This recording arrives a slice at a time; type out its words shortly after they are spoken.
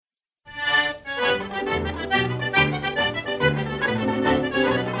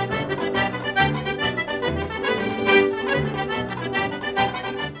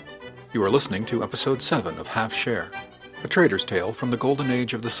listening to Episode 7 of Half Share, a trader's tale from the golden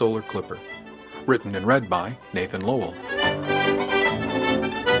age of the solar clipper. Written and read by Nathan Lowell.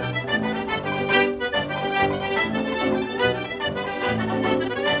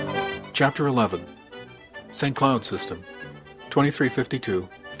 Chapter 11, St. Cloud System, 2352,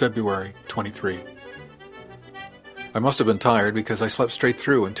 February 23. I must have been tired because I slept straight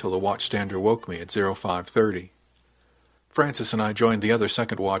through until the watchstander woke me at 05:30. Francis and I joined the other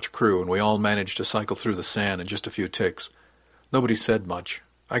second watch crew, and we all managed to cycle through the sand in just a few ticks. Nobody said much.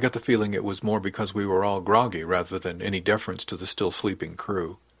 I got the feeling it was more because we were all groggy rather than any deference to the still sleeping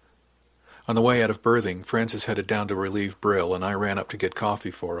crew. On the way out of berthing, Francis headed down to relieve Brill, and I ran up to get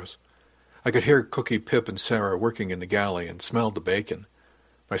coffee for us. I could hear Cookie, Pip, and Sarah working in the galley and smelled the bacon.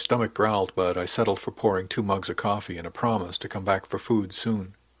 My stomach growled, but I settled for pouring 2 mugs of coffee and a promise to come back for food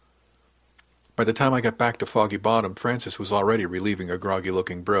soon. By the time I got back to Foggy Bottom, Francis was already relieving a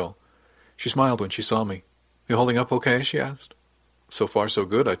groggy-looking Brill. She smiled when she saw me. "You holding up okay?" she asked. "So far, so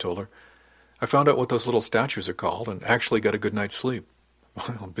good," I told her. "I found out what those little statues are called and actually got a good night's sleep."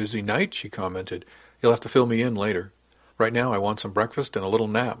 "Well, busy night," she commented. "You'll have to fill me in later. Right now I want some breakfast and a little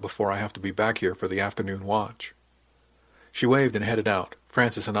nap before I have to be back here for the afternoon watch." She waved and headed out.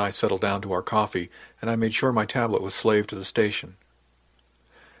 Francis and I settled down to our coffee, and I made sure my tablet was slaved to the station.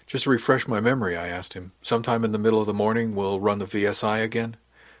 "Just to refresh my memory," I asked him, "sometime in the middle of the morning we'll run the VSI again?"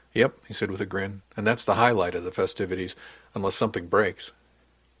 "Yep," he said with a grin, "and that's the highlight of the festivities, unless something breaks."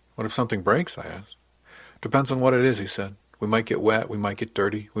 "What if something breaks?" I asked. "Depends on what it is," he said. "We might get wet, we might get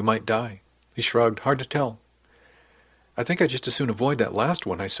dirty, we might die." He shrugged. "Hard to tell." "I think I'd just as soon avoid that last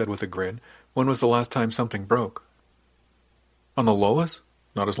one," I said with a grin. "When was the last time something broke?" "On the Loas?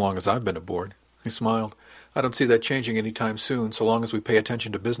 Not as long as I've been aboard." He smiled. "I don't see that changing any time soon, so long as we pay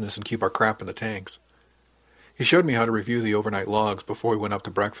attention to business and keep our crap in the tanks." He showed me how to review the overnight logs before we went up to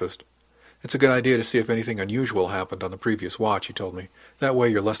breakfast. "It's a good idea to see if anything unusual happened on the previous watch," he told me. "That way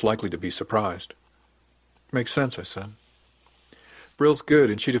you're less likely to be surprised." "Makes sense," I said. Brill's good,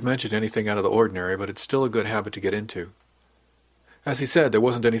 and she'd have mentioned anything out of the ordinary, but it's still a good habit to get into. As he said, there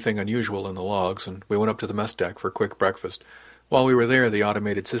wasn't anything unusual in the logs, and we went up to the mess deck for a quick breakfast. While we were there, the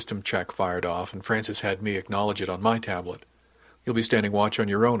automated system check fired off, and Francis had me acknowledge it on my tablet. "You'll be standing watch on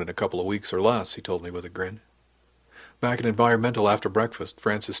your own in a couple of weeks or less," he told me with a grin. Back at Environmental after breakfast,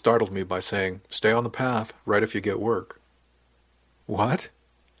 Francis startled me by saying, "Stay on the path, right if you get work." "What?"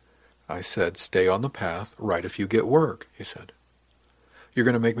 I said, "Stay on the path, right if you get work," he said. "You're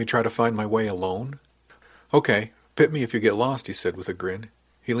going to make me try to find my way alone?" "Okay, pit me if you get lost," he said with a grin.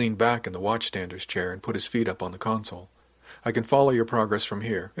 He leaned back in the watchstander's chair and put his feet up on the console. "I can follow your progress from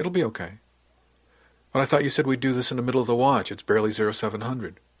here. It'll be okay." "But I thought you said we'd do this in the middle of the watch. It's barely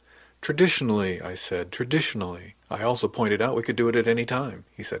 0700. "Traditionally," I said, "traditionally. I also pointed out we could do it at any time,"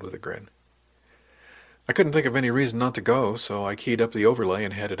 he said with a grin. I couldn't think of any reason not to go, so I keyed up the overlay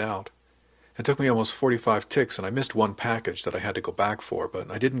and headed out. It took me almost 45 ticks, and I missed one package that I had to go back for, but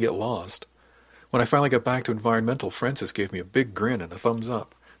I didn't get lost. When I finally got back to Environmental, Francis gave me a big grin and a thumbs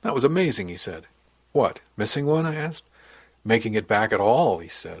up. "That was amazing," he said. "What, missing one?" I asked. "Making it back at all," he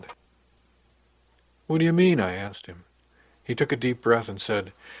said. "What do you mean?" I asked him. He took a deep breath and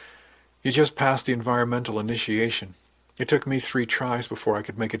said, "You just passed the Environmental initiation. It took me 3 tries before I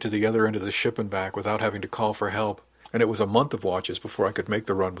could make it to the other end of the ship and back without having to call for help, and it was a month of watches before I could make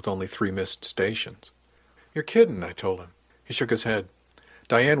the run with only 3 missed stations." "You're kidding," I told him. He shook his head.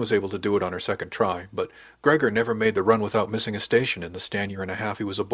 "Diane was able to do it on her second try, but Gregor never made the run without missing a station in the stand year and a half he was aboard.